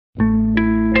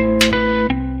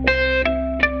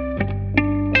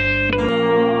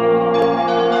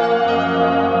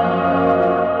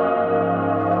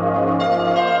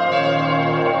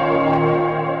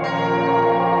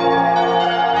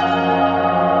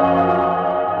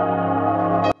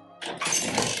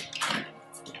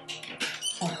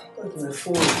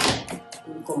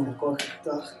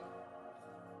correcta.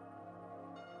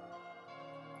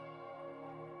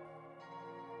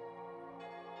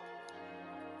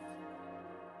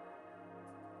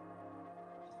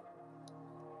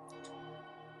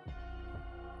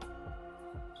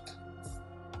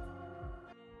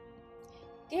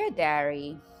 Dear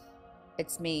Diary,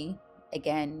 it's me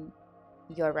again,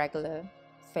 your regular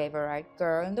favorite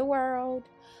girl in the world.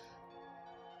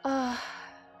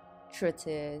 Truth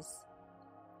is,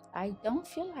 I don't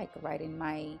feel like writing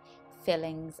my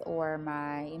feelings or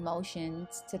my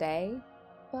emotions today,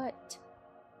 but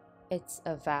it's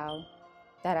a vow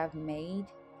that I've made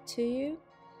to you.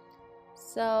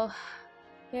 So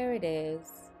here it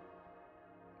is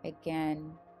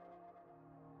again.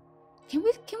 Can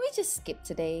we just skip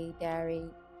today, Diary?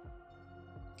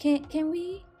 Can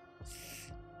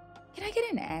I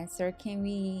get an answer? Can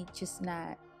we just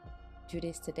not do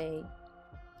this today?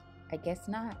 I guess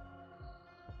not.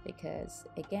 Because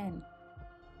again,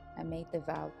 I made the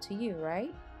vow to you,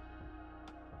 right?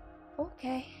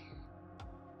 Okay.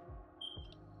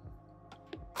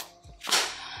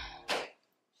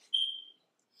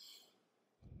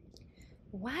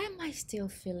 Why am I still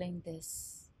feeling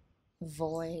this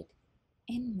void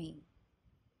in me?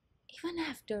 Even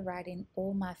after writing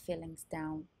all my feelings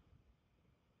down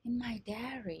in my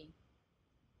diary,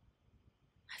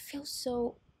 I feel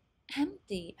so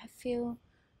empty. I feel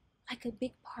like a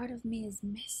big part of me is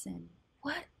missing.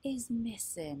 What is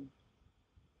missing?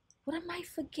 What am I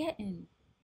forgetting?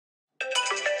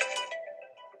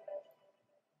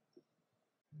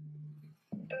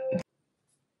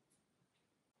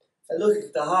 Hello,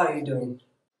 sister. How are you doing?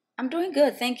 I'm doing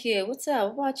good, thank you. What's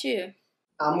up? What about you?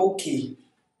 I'm okay.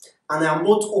 And I'm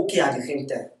not okay at the same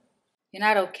time. You're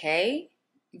not okay?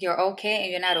 You're okay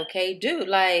and you're not okay? Dude,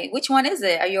 like, which one is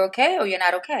it? Are you okay or you're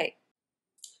not okay?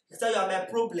 Sister, you are my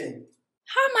problem.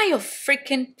 How am I your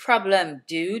freaking problem,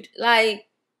 dude? Like,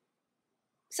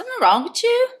 something wrong with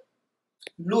you?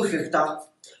 Look, sister,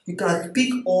 you can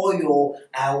speak all your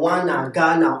I wanna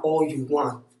Ghana all you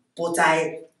want, but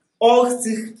I also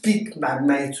speak my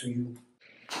mind to you.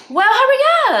 Well,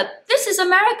 hurry up. This is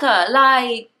America.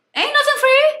 Like, ain't nothing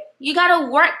free. You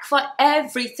gotta work for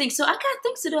everything. So I got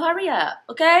things to do. Hurry up,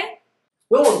 okay?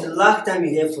 When was the last time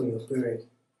you heard from your parents?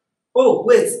 Oh,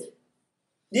 wait.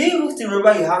 Do you even still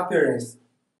remember you have parents?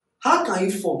 How can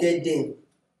you forget them?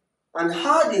 And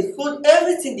how they sold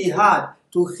everything they had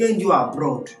to send you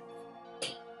abroad?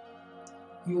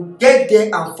 You get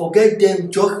there and forget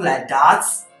them just like that?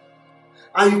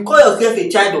 And you call yourself a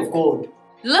child of God?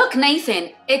 Look, Nathan,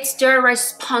 it's their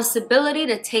responsibility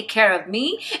to take care of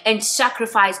me and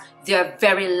sacrifice their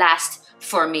very last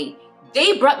for me.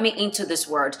 They brought me into this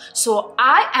world, so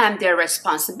I am their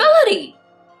responsibility.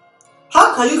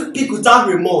 How can you speak without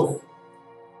remorse?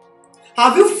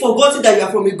 Have you forgotten that you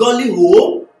are from a godly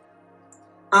home?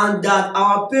 And that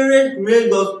our parents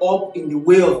raised us up in the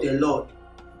way of the Lord?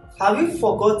 Have you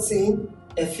forgotten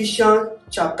Ephesians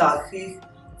chapter 6,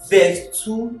 verse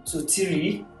 2 to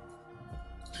 3?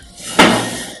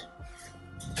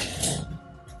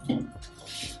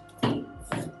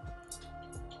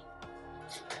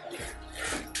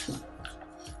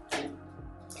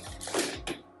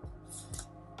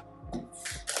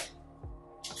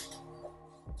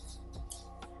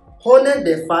 Honor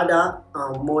the father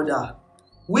and mother,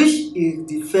 which is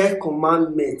the first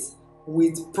commandment,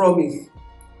 with promise,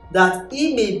 that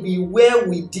he may be well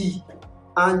with thee,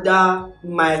 and thou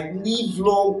might live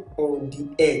long on the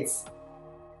earth.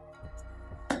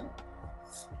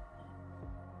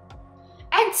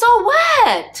 And so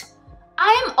what?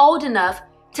 I am old enough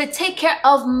to take care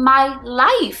of my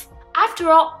life.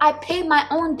 After all, I pay my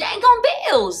own dang on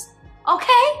bills,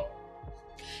 okay?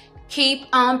 Keep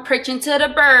on preaching to the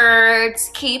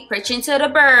birds. Keep preaching to the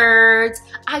birds.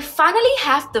 I finally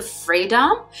have the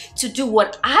freedom to do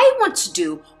what I want to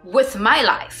do with my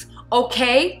life,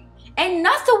 okay? And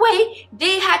not the way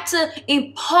they had to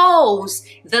impose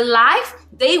the life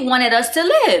they wanted us to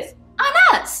live on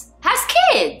us as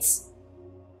kids.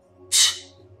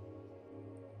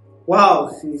 Wow,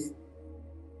 sis,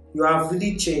 you have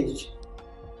really changed.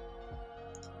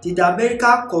 Did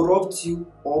America corrupt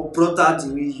you or brother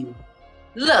derail you?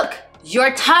 Look,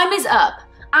 your time is up.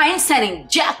 I ain't sending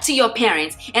jack to your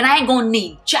parents, and I ain't gonna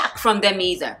need jack from them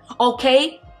either,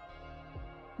 okay?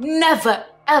 Never,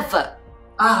 ever.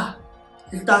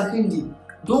 Sister Cindy,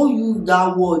 don't use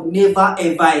that word never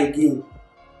ever again.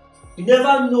 You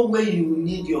never know when you will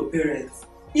need your parents,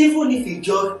 even if it's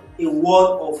just a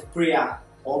word of prayer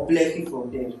or blessing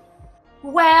from them.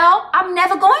 Well, I'm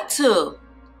never going to.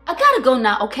 I gotta go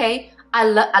now, okay? I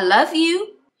love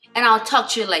you, and I'll talk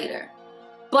to you later.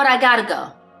 But I gotta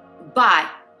go. Bye.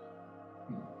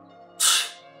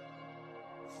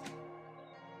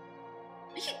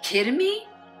 you kidding me?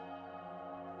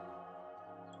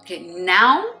 Okay,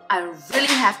 now I really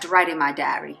have to write in my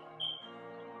diary.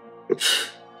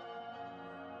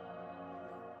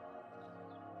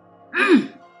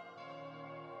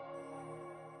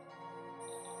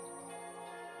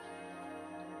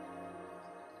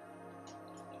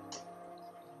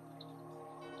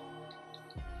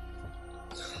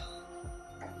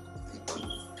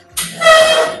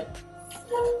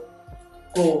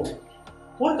 God,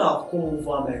 what have come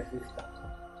over my sister?